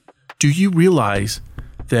 Do you realize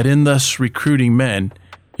that in thus recruiting men,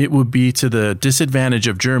 it would be to the disadvantage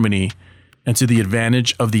of Germany and to the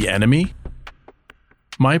advantage of the enemy?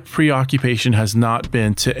 My preoccupation has not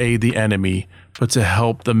been to aid the enemy, but to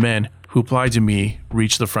help the men who applied to me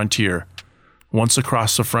reach the frontier. Once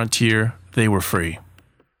across the frontier, they were free.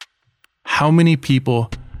 How many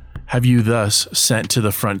people have you thus sent to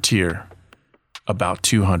the frontier? About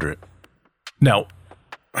 200. Now,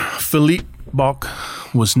 Philippe Balk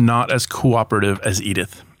was not as cooperative as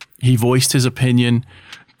Edith. He voiced his opinion,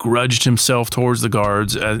 grudged himself towards the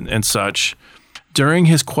guards and such. During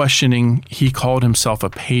his questioning, he called himself a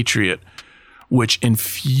patriot, which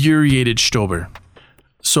infuriated Stober.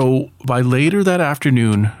 So by later that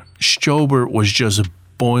afternoon, Stober was just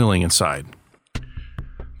boiling inside.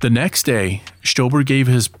 The next day, Stober gave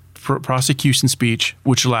his prosecution speech,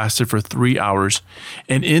 which lasted for 3 hours,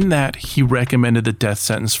 and in that he recommended the death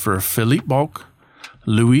sentence for Philippe Balk,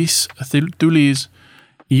 Louis Dulis,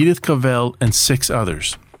 Edith Cavell, and 6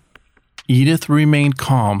 others. Edith remained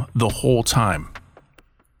calm the whole time.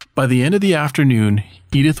 By the end of the afternoon,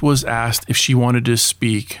 Edith was asked if she wanted to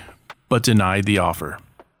speak, but denied the offer.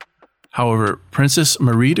 However, Princess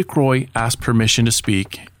Marie de Croix asked permission to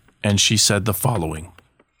speak, and she said the following.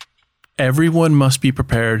 Everyone must be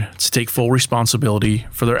prepared to take full responsibility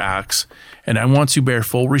for their acts, and I want to bear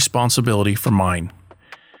full responsibility for mine.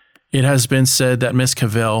 It has been said that Miss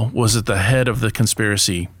Cavell was at the head of the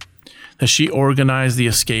conspiracy, that she organized the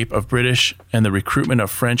escape of British and the recruitment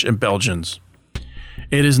of French and Belgians.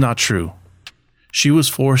 It is not true. She was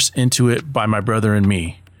forced into it by my brother and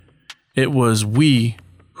me. It was we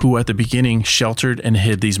who at the beginning sheltered and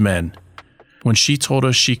hid these men. When she told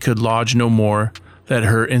us she could lodge no more, that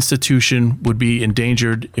her institution would be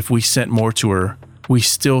endangered if we sent more to her, we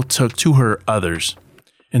still took to her others,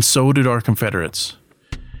 and so did our Confederates.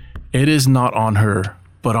 It is not on her,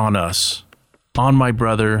 but on us, on my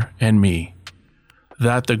brother and me,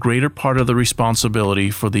 that the greater part of the responsibility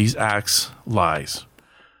for these acts lies.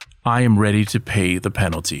 I am ready to pay the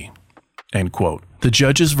penalty. End quote. The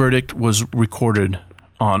judge's verdict was recorded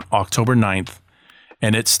on October 9th,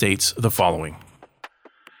 and it states the following.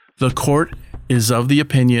 The court is of the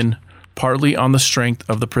opinion, partly on the strength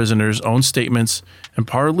of the prisoners' own statements and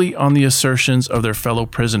partly on the assertions of their fellow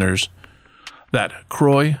prisoners, that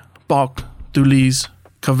Croix, Bock, Dulise,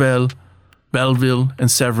 Cavell, Belleville,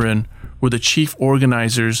 and Severin were the chief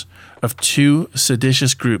organizers of two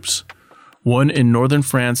seditious groups, one in northern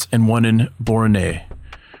France and one in Borneo,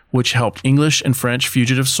 which helped English and French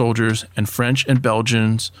fugitive soldiers and French and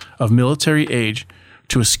Belgians of military age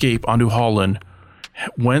to escape onto Holland,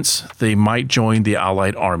 whence they might join the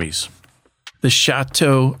Allied armies. The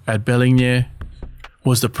chateau at Belligny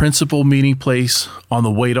was the principal meeting place on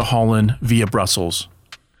the way to Holland via Brussels.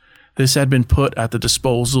 This had been put at the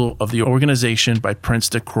disposal of the organization by Prince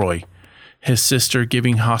de Croix, his sister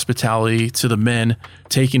giving hospitality to the men,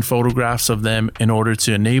 taking photographs of them in order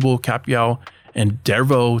to enable Capel and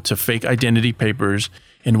Dervaux to fake identity papers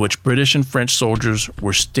in which British and French soldiers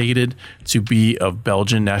were stated to be of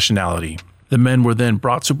Belgian nationality. The men were then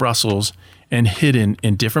brought to Brussels and hidden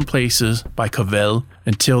in different places by Cavell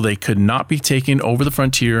until they could not be taken over the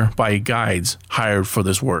frontier by guides hired for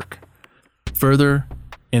this work. Further,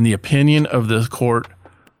 in the opinion of the court,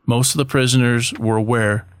 most of the prisoners were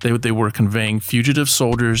aware that they were conveying fugitive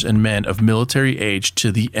soldiers and men of military age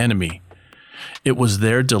to the enemy. It was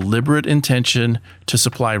their deliberate intention to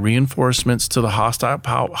supply reinforcements to the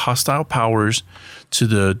hostile powers to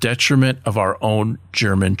the detriment of our own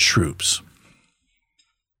German troops.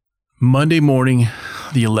 Monday morning,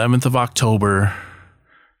 the 11th of October,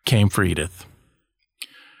 came for Edith.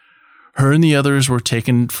 Her and the others were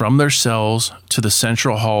taken from their cells to the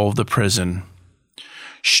central hall of the prison.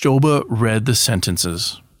 Stobe read the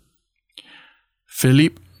sentences.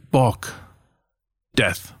 Philippe Bock,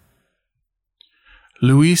 death.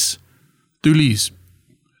 Louis Dulise,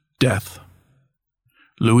 death.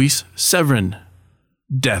 Louis Severin,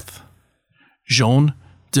 death. Jean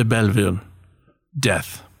de Belleville,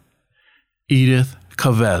 death. Edith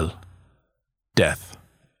Cavell, death.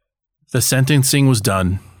 The sentencing was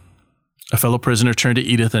done. A fellow prisoner turned to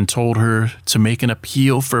Edith and told her to make an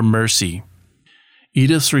appeal for mercy.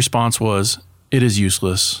 Edith's response was, "It is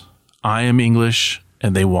useless. I am English,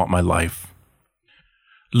 and they want my life."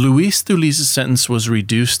 Louis Dulise's sentence was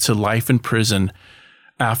reduced to life in prison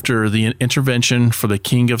after the intervention for the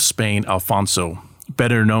King of Spain, Alfonso,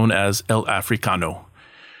 better known as El Africano.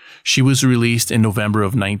 She was released in November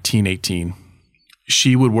of 1918.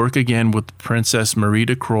 She would work again with Princess Marie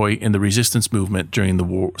de Croix in the resistance movement during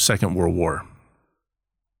the Second World War.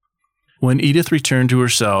 When Edith returned to her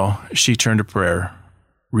cell, she turned to prayer,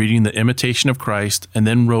 reading the Imitation of Christ, and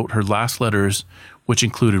then wrote her last letters, which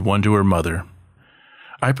included one to her mother.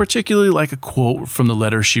 I particularly like a quote from the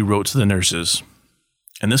letter she wrote to the nurses.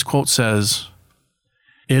 And this quote says,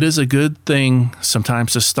 "It is a good thing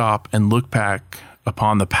sometimes to stop and look back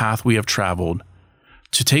upon the path we have traveled,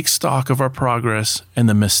 to take stock of our progress and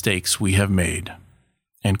the mistakes we have made."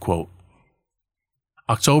 End quote.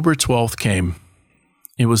 October 12th came.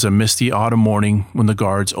 It was a misty autumn morning when the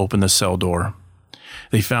guards opened the cell door.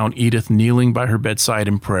 They found Edith kneeling by her bedside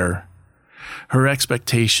in prayer. Her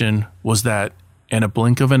expectation was that, in a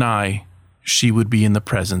blink of an eye, she would be in the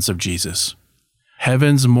presence of Jesus.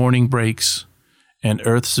 Heaven's morning breaks, and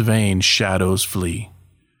earth's vain shadows flee.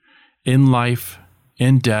 In life,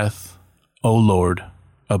 in death, O Lord,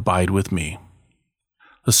 abide with me.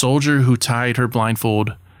 The soldier who tied her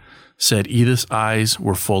blindfold said Edith's eyes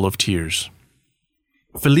were full of tears.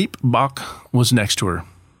 Philippe Bock was next to her.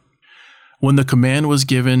 When the command was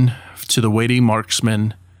given to the waiting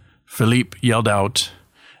marksman, Philippe yelled out,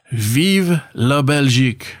 "Vive la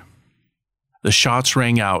Belgique!" The shots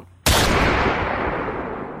rang out.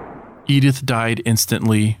 Edith died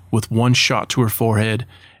instantly with one shot to her forehead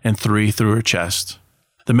and 3 through her chest.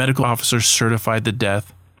 The medical officer certified the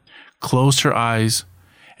death, closed her eyes,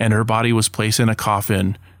 and her body was placed in a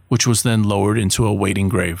coffin, which was then lowered into a waiting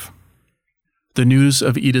grave. The news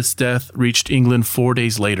of Edith's death reached England 4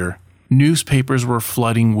 days later. Newspapers were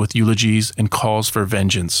flooding with eulogies and calls for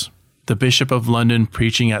vengeance. The Bishop of London,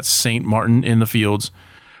 preaching at St. Martin in the Fields,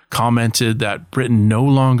 commented that Britain no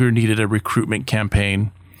longer needed a recruitment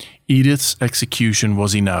campaign. Edith's execution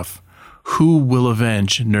was enough. Who will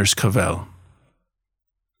avenge Nurse Cavell?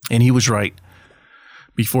 And he was right.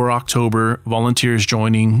 Before October, volunteers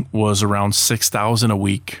joining was around 6,000 a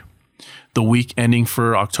week. The week ending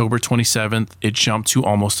for October 27th, it jumped to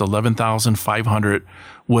almost 11,500,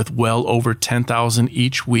 with well over 10,000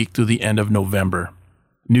 each week through the end of November.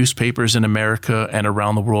 Newspapers in America and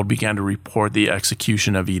around the world began to report the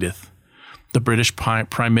execution of Edith. The British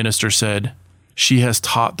Prime Minister said, she has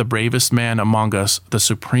taught the bravest man among us the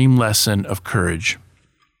supreme lesson of courage.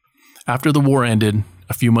 After the war ended,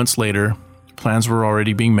 a few months later, plans were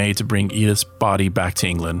already being made to bring Edith's body back to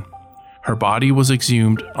England. Her body was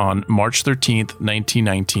exhumed on March 13th,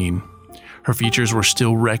 1919. Her features were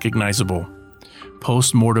still recognizable.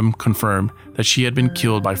 Post-mortem confirmed that she had been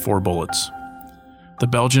killed by 4 bullets. The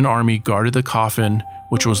Belgian army guarded the coffin,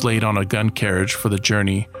 which was laid on a gun carriage for the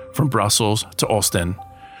journey from Brussels to Ostend,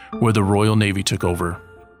 where the Royal Navy took over.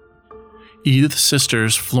 Edith's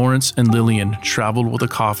sisters, Florence and Lillian, traveled with the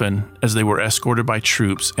coffin as they were escorted by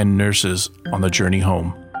troops and nurses on the journey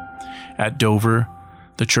home. At Dover,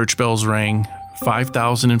 the church bells rang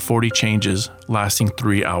 5,040 changes, lasting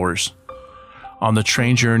 3 hours. On the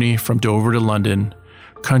train journey from Dover to London,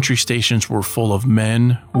 country stations were full of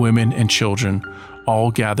men, women, and children,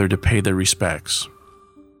 all gathered to pay their respects.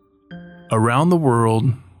 Around the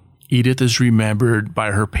world, Edith is remembered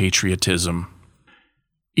by her patriotism.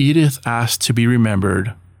 Edith asked to be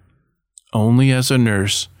remembered only as a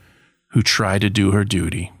nurse who tried to do her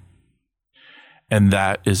duty. And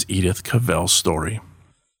that is Edith Cavell's story.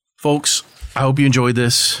 Folks, I hope you enjoyed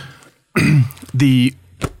this. The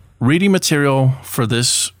reading material for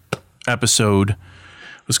this episode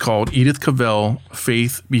was called Edith Cavell,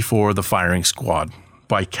 Faith Before the Firing Squad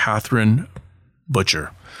by Catherine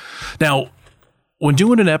Butcher. Now, when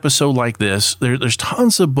doing an episode like this, there's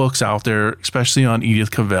tons of books out there, especially on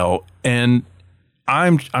Edith Cavell, and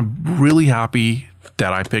I'm really happy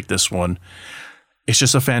that I picked this one. It's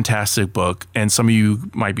just a fantastic book, and some of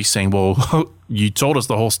you might be saying, well, you told us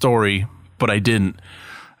the whole story, but I didn't.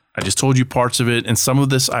 I just told you parts of it, and some of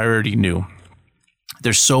this I already knew.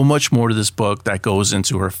 There's so much more to this book that goes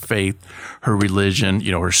into her faith, her religion,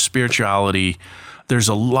 her spirituality. There's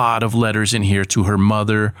a lot of letters in here to her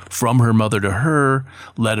mother, from her mother to her,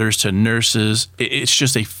 letters to nurses. It's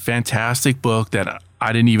just a fantastic book that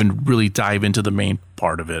I didn't even really dive into the main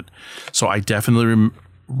part of it. So I definitely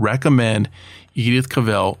recommend Edith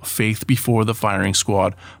Cavell, Faith Before the Firing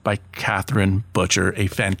Squad by Catherine Butcher, a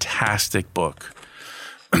fantastic book.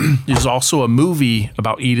 There's also a movie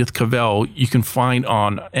about Edith Cavell you can find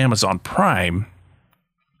on Amazon Prime.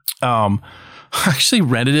 I actually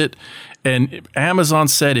rented it, and Amazon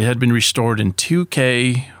said it had been restored in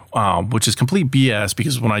 2K, which is complete BS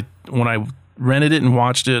because when I rented it and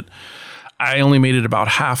watched it, I only made it about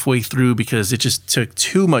halfway through because it just took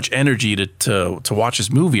too much energy to watch this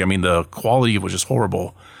movie. I mean, the quality was just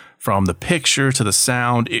horrible, from the picture to the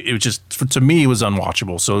sound. It was just, to me, it was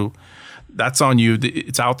unwatchable. So that's on you.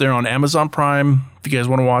 It's out there on Amazon Prime. If you guys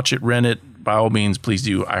want to watch it, rent it, by all means, please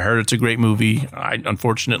do. I heard it's a great movie. I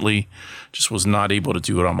unfortunately just was not able to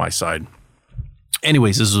do it on my side.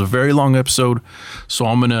 Anyways, this is a very long episode, so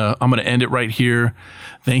I'm gonna end it right here.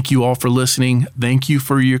 Thank you all for listening. Thank you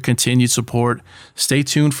for your continued support. Stay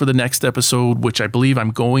tuned for the next episode, which I believe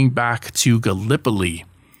I'm going back to Gallipoli.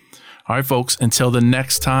 All right, folks, until the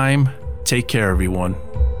next time, take care, everyone.